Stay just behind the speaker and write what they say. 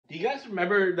Do you guys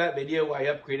remember that video where I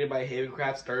upgraded my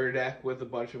Havencraft starter deck with a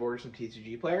bunch of orders from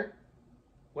TCG Player?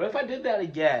 What if I did that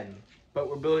again, but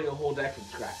we're building a whole deck from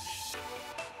scratch?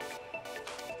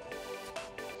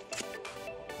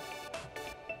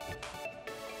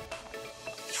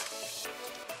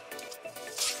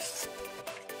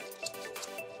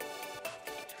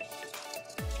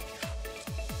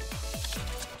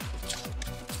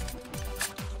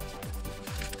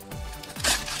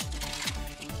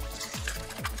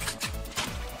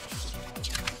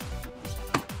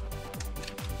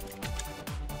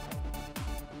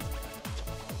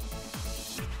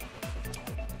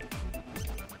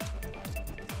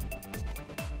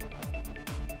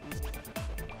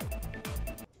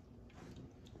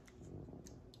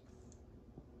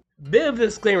 Bit of a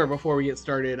disclaimer before we get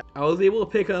started. I was able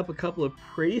to pick up a couple of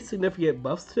pretty significant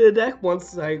buffs to the deck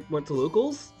once I went to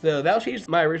locals, so that'll change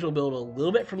my original build a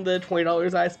little bit from the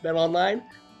 $20 I spent online.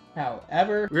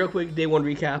 However, real quick day one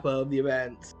recap of the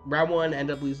event. Round one,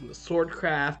 ended up losing the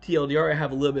Swordcraft. TLDR, I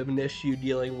have a little bit of an issue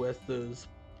dealing with those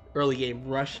early game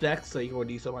rush decks, so you can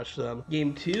only do so much to them.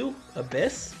 Game two,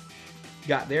 Abyss,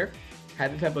 got there.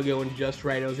 Had the tempo going just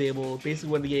right. I was able to basically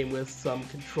win the game with some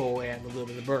control and a little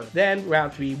bit of burn. Then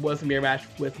round three was a mirror match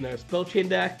with another Spellchain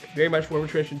deck. Very much more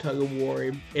tradition tug of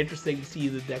war. Interesting to see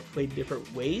the deck played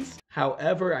different ways.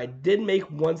 However, I did make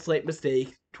one slight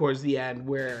mistake towards the end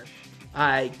where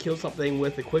I killed something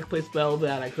with a quick play spell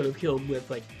that I could have killed with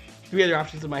like 3 other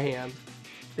options in my hand.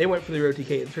 They went for the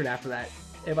ROTK and turn after that.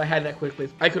 If I had that quick play,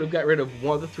 I could have got rid of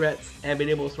one of the threats and been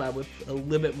able to survive with a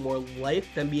little bit more life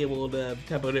than be able to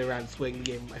tempo it around and swing the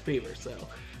game in my favor. So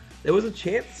there was a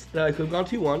chance that I could have gone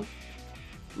 2-1.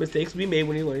 Mistakes will be made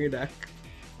when you learn your deck.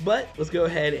 But let's go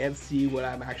ahead and see what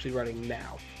I'm actually running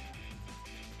now.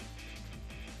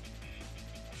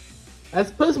 I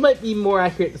suppose it might be more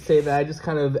accurate to say that I just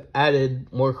kind of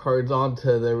added more cards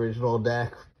onto the original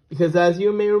deck. Because as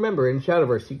you may remember, in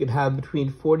Shadowverse, you could have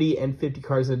between 40 and 50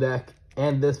 cards in a deck.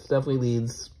 And this definitely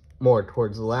leads more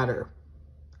towards the latter.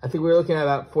 I think we're looking at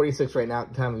about 46 right now at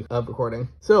the time of recording.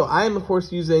 So I am, of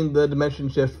course, using the Dimension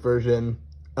Shift version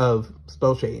of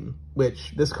Spellchain,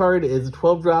 which this card is a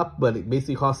 12-drop, but it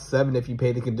basically costs 7 if you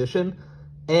pay the condition.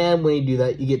 And when you do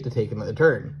that, you get to take another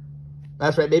turn.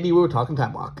 That's right, baby, we were talking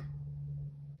Time Walk.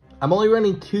 I'm only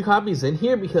running 2 copies in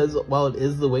here because while it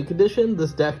is the win condition,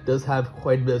 this deck does have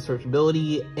quite a bit of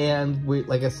searchability, and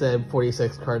like I said,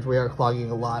 46 cards, we are clogging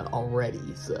a lot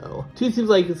already, so 2 seems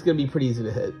like it's going to be pretty easy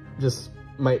to hit. Just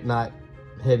might not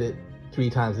hit it 3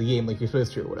 times a game like you're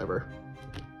supposed to or whatever.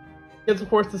 Because of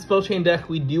course the Spellchain deck,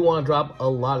 we do want to drop a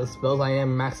lot of spells. I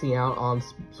am maxing out on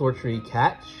Sorcery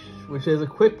Catch, which is a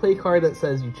quick play card that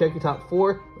says you check your top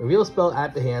 4, reveal a spell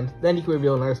at the hand, then you can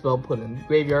reveal another spell, put it in the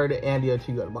graveyard, and the other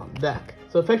 2 go to the bottom of the deck.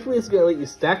 So effectively it's going to let you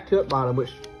stack 2 at bottom,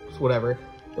 which is whatever.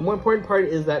 The more important part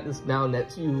is that this now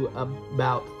nets you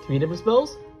about 3 different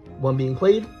spells, 1 being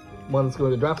played, 1 that's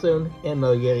going to drop zone, and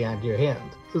another getting out of your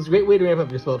hand. So it's a great way to ramp up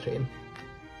your spell chain.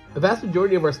 The vast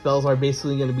majority of our spells are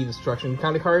basically going to be destruction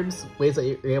kind of cards, ways that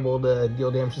you're able to deal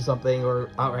damage to something or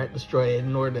outright destroy it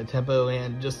in order to tempo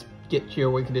and just get to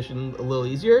your win condition a little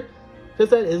easier. Because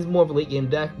that is more of a late game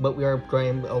deck, but we are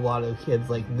playing a lot of kids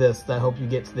like this that help you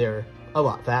get to there a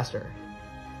lot faster.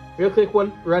 Real quick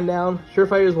one rundown.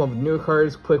 Surefighter is one of the newer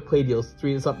cards. Quick play deals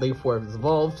 3 to something, 4 if it's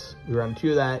evolved. We run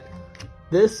 2 of that.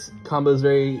 This combos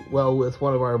very well with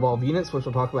one of our evolved units, which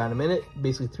we'll talk about in a minute.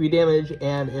 Basically 3 damage,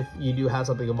 and if you do have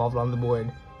something evolved on the board,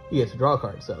 you get to draw a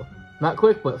card. So not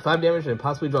quick, but 5 damage and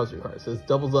possibly draws your card. So it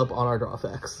doubles up on our draw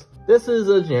effects. This is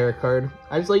a generic card.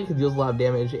 I just like it because it deals a lot of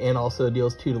damage and also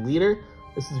deals 2 to leader.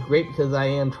 This is great because I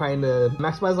am trying to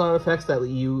maximize on effects that let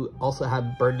you also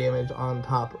have burn damage on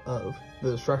top of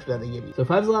the destruction that they give you. So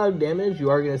 5 is a lot of damage. You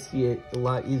are going to see it a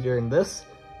lot easier in this,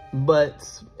 but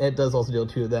it does also deal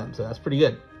 2 of them, so that's pretty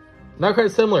good. Another card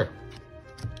is similar.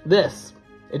 This,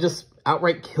 it just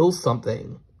outright kills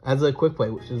something as a quick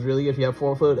play, which is really good if you have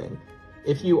 4 floating.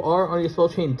 If you are on your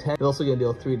Spellchain 10, it's also going to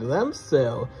deal 3 to them,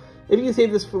 so if you can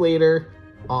save this for later,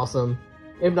 awesome.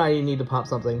 If not, you need to pop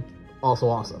something, also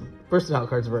awesome. Versatile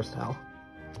cards are versatile.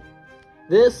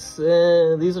 This,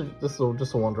 this is just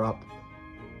a 1-drop.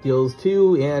 Deals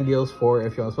 2 and deals 4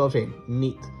 if you're on Spellchain.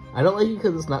 Neat. I don't like it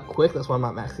because it's not quick, that's why I'm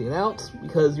not maxing it out,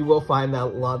 because you will find that a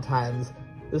lot of times,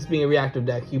 this being a reactive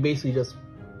deck, you basically just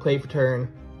play for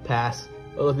turn, pass,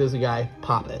 oh look, there's a guy,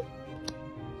 pop it.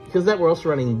 Because that we're also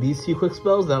running these 2 quick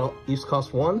spells that'll each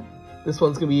cost 1. This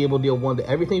one's going to be able to deal 1 to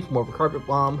everything for more of a carpet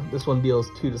bomb. This one deals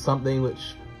 2 to something,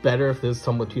 which better if there's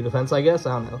some with 2 defense, I guess,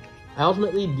 I don't know. I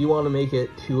ultimately do want to make it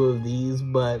 2 of these,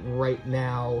 but right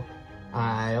now,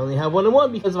 I only have 1 and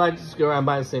 1 because if I just go around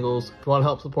buying singles, if you want to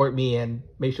help support me and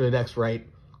make sure the deck's right,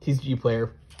 TCG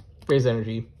player, raise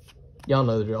energy. Y'all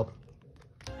know the drill.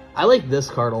 I like this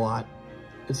card a lot.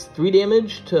 It's 3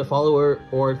 damage to a follower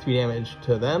or 3 damage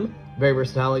to them. Very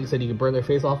versatile. Like I said, you can burn their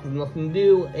face off with nothing to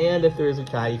do, and if there is a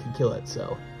Kai, you can kill it.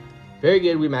 So, very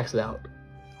good. We maxed it out.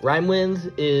 Rhyme Winds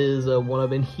is a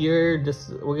 1-of in here.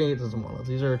 We're gonna get to some 1-ofs.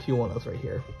 These are 2 1-ofs right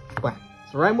here. Wow.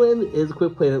 So Rhyme Wind is a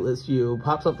quick play that lets you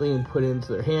pop something and put it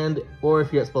into their hand, or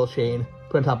if you're at Spellchain,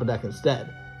 put it on top of the deck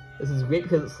instead. This is great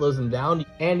because it slows them down,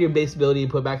 and your base ability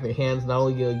to put it back in their hands, not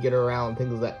only gonna get around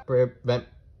things that prevent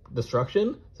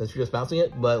destruction, since you're just bouncing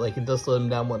it, but like it does slow them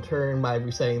down 1 turn by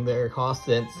resetting their cost,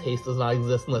 since haste does not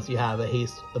exist unless you have a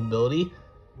haste ability.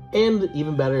 And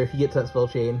even better, if you get to that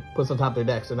Spellchain, puts on top of their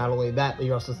deck, so not only that, but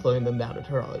you're also slowing them down to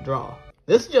turn on the draw.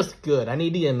 This is just good. I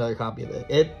need to get another copy of it.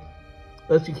 It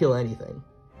lets you kill anything.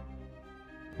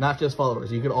 Not just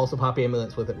followers. You can also pop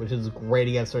amulets with it, which is great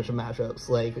against certain matchups,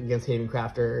 like against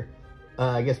Havencrafter.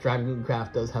 I guess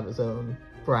Dragoncraft does have its own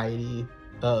variety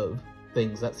of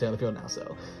things that stay on the field now,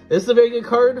 so this is a very good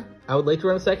card. I would like to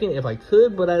run a second if I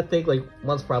could, but I think like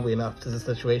one's probably enough because it's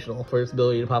situational for its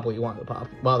ability to pop what you want to pop,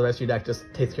 while the rest of your deck just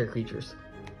takes care of creatures.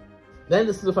 Then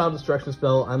this is a Final Destruction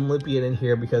spell. I'm looping it in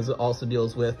here because it also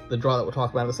deals with the draw that we'll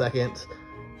talk about in a second.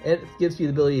 It gives you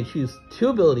the ability to choose 2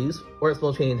 abilities or a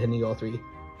Spellchain intending all 3.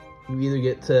 You either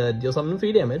get to deal something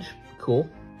 3 damage, cool.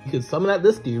 You could summon at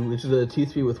this dude, which is a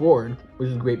 2/3 with ward, which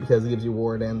is great because it gives you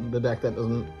ward and the deck that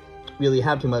doesn't really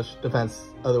have too much defense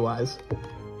otherwise.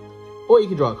 Or you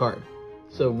can draw a card.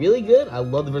 So really good. I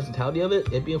love the versatility of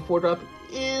it. It being 4-drop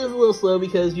is a little slow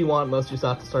because you want most of your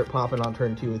stuff to start popping on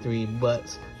turn 2 or 3,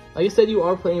 but like I said, you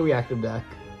are playing a reactive deck.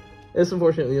 This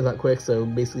unfortunately is not quick, so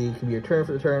basically it can be your turn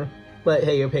for the turn, but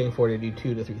hey, you're paying 4 to do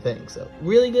 2 to 3 things, so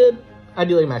really good. I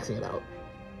do like maxing it out.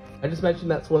 I just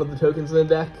mentioned that's one of the tokens in the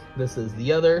deck. This is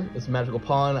the other. It's Magical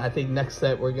Pawn. I think next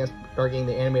set we're going to start getting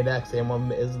the anime decks, and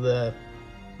one is the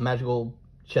Magical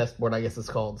Chessboard, I guess it's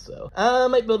called. So I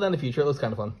might build that in the future. It looks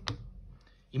kind of fun.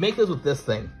 You make this with this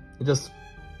thing. It just,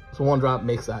 so 1-drop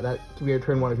makes that. That can be your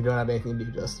turn 1 if you don't have anything to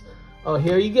do. Just, oh,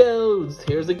 here you go.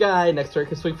 Here's a guy. Next turn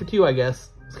can swing for 2, I guess.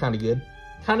 It's kind of good.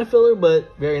 Kind of filler,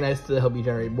 but very nice to help you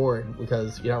generate board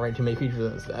because you're not writing too many creatures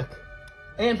in this deck.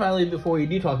 And finally, before we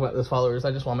do talk about those followers,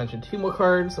 I just want to mention 2 more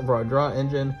cards of our draw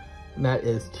engine, and that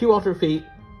is 2 Alter Fate,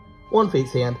 1 Fate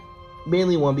Sand,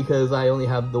 mainly 1 because I only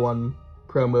have the 1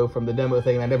 promo from the demo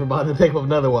thing and I never bothered to pick up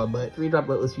another one, but 3-drop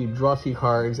that lets you draw 2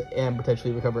 cards and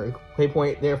potentially recover a play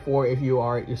point. Therefore, if you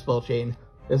are at your Spellchain,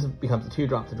 this becomes a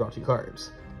 2-drop to draw 2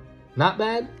 cards. Not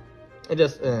bad. It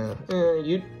just, I'll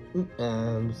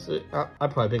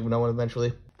probably pick another one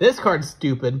eventually. This card's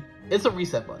stupid. It's a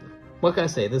reset button. What can I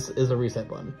say? This is a reset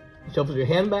button. You shuffle your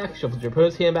hand back, shuffle your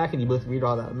opponent's hand back, and you both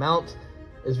redraw that amount.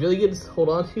 It's really good to hold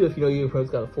on to if you know your opponent's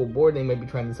got a full board and they might be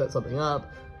trying to set something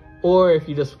up. Or if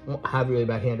you just have a really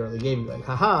bad hand early game, you're like,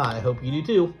 haha, I hope you do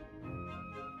too.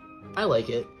 I like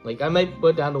it. Like, I might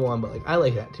put it down to 1, but like, I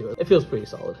like that too. It feels pretty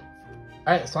solid.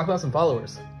 Alright, let's talk about some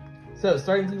followers. So,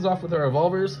 starting things off with our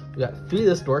evolvers, we got 3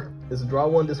 this dork. This is draw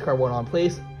 1, discard 1 on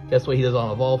place. Guess what he does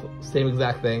on evolve? Same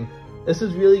exact thing. This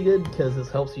is really good because this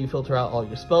helps you filter out all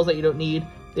your spells that you don't need,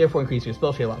 therefore increase your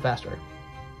spell chain a lot faster.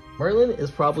 Merlin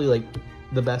is probably like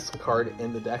the best card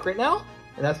in the deck right now,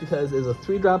 and that's because it's a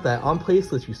 3-drop that on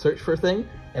place lets you search for a thing,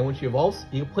 and when she evolves,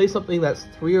 you can play something that's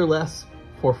 3 or less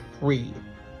for free.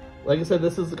 Like I said,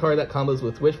 this is the card that combos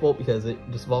with Witch Bolt because it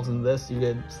just evolves into this. You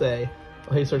could say,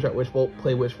 oh, hey, search out Witch Bolt,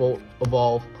 play Witch Bolt,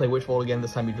 evolve, play Witch Bolt again,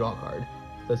 this time you draw a card.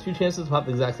 So that's 2 chances to pop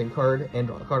the exact same card and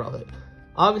draw a card off it.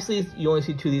 Obviously, you only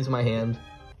see 2 of these in my hand.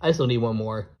 I still need 1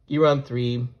 more. You run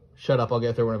 3. Shut up, I'll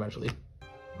get a 3rd one eventually.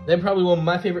 Then probably one of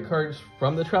my favorite cards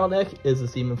from the trial deck is the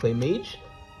Demon Flame Mage.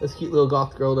 This cute little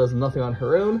goth girl does nothing on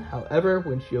her own. However,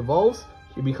 when she evolves,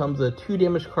 she becomes a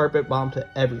 2-damage carpet bomb to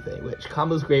everything, which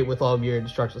combos great with all of your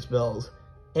destruction spells.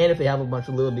 And if they have a bunch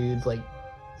of little dudes, like,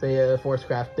 say, a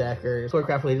Forcecraft deck or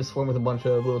Swordcraft Witch just form with a bunch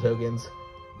of little tokens,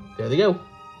 there they go.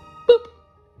 Boop!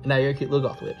 And now you're a cute little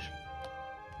goth witch.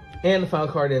 And the final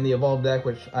card in the Evolve deck,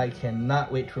 which I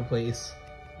cannot wait to replace.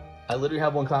 I literally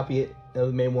have 1 copy of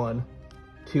the main one,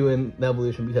 2 in the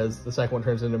Evolution because the second one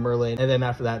turns into Merlin, and then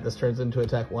after that, this turns into a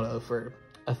tech 1-of for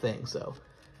a thing, so.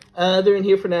 They're in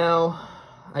here for now.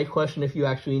 I question if you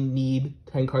actually need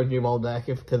 10 cards in your Evolve deck,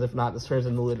 because if not, this turns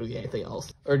into literally anything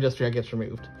else, or just your deck gets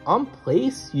removed. On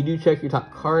place, you do check your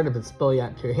top card if it's spell you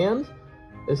add to your hand.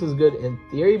 This is good in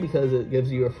theory because it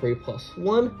gives you a free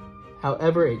 +1.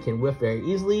 However, it can whiff very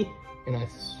easily, and I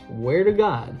swear to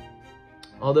God,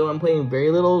 although I'm playing very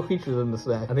little creatures in this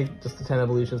deck, I think just the 10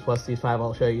 evolutions plus these 5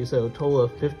 I'll show you, so a total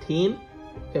of 15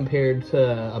 compared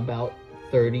to about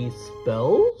 30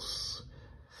 spells.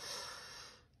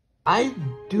 I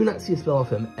do not see a spell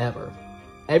off him ever.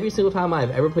 Every single time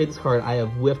I've ever played this card, I have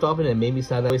whiffed off it and it made me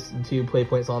sad that I wasted 2 play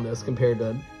points on this compared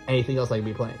to anything else I could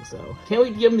be playing. So can't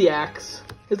wait to give him the axe.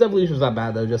 His evolution's not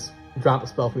bad though, just drop a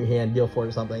spell from your hand, deal 4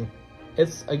 or something.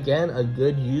 It's again a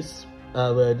good use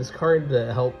of this card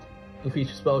to help increase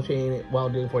your spell chain while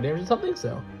doing 4 damage or something,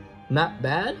 so not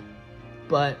bad,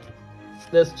 but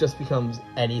this just becomes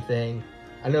anything.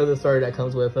 I know this card that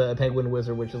comes with a Penguin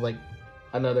Wizard, which is like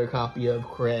another copy of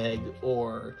Craig,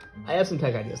 or I have some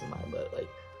tech ideas in mind, but like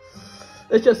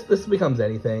it's just, this becomes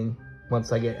anything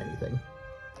once I get anything.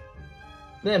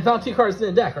 Then final 2 cards in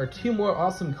the deck are 2 more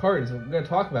awesome cards we're going to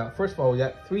talk about. First of all, we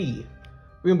got 3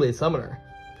 Runeblade Summoner.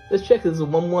 This chick is a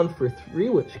 1/1 for 3,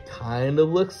 which kind of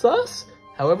looks sus.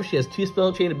 However, she has 2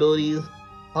 spell chain abilities.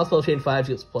 On spell chain 5,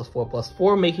 she gets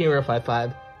 +4/+4, making her a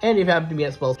 5/5. And if you happen to be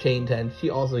at spell chain 10, she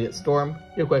also gets Storm,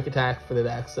 your quick attack for the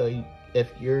deck. So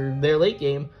if you're there late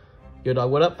game, Yo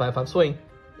Dog What Up, 5/5 swing.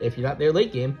 If you're not there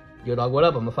late game, Yo Dog What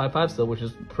Up, I'm a 5/5 still, which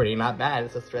is pretty not bad.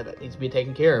 It's a threat that needs to be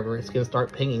taken care of, or it's going to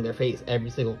start pinging their face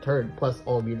every single turn, plus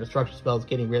all of your destruction spells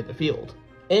getting rid of the field.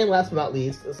 And last but not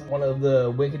least, this is one of the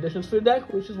win conditions for the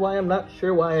deck, which is why I'm not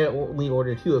sure why I only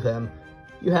ordered 2 of him.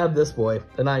 You have this boy,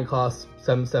 the 9-cost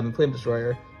 7/7 Flame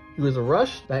Destroyer. He was a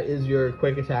rush. That is your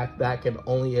quick attack that can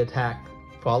only attack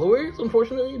followers,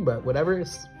 unfortunately, but whatever.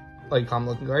 It's like common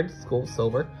looking card. It's cool,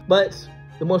 silver. But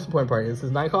the most important part is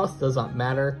his 9-cost does not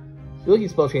matter. You're looking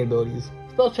at spell chain abilities.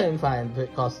 Spell chain 5,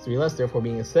 it costs 3 less, therefore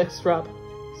being a 6-drop.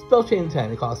 Spell chain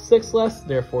 10, it costs 6 less,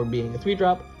 therefore being a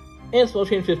 3-drop. And spell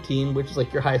chain 15, which is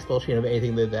like your highest spell chain of anything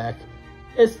in the deck,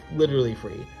 is literally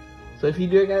free. So if you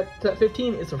do get to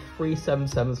 15, it's a free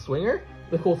 7/7 swinger.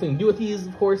 The cool thing to do with these,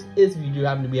 of course, is if you do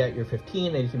happen to be at your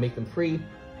 15 and you can make them free,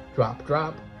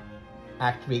 drop,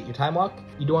 activate your Time Walk.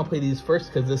 You don't want to play these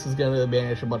first because this is going to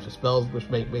banish a bunch of spells, which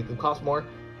make them cost more.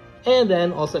 And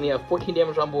then all of a sudden you have 14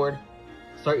 damage on board.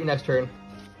 Start your next turn,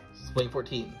 swing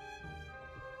 14.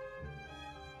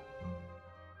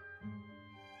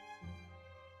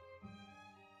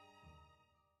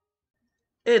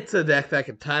 It's a deck that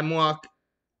can Time Walk,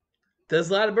 does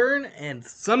a lot of burn, and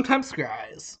sometimes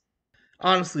scries.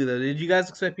 Honestly though, did you guys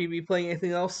expect me to be playing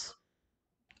anything else?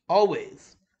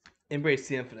 Always embrace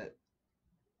the infinite.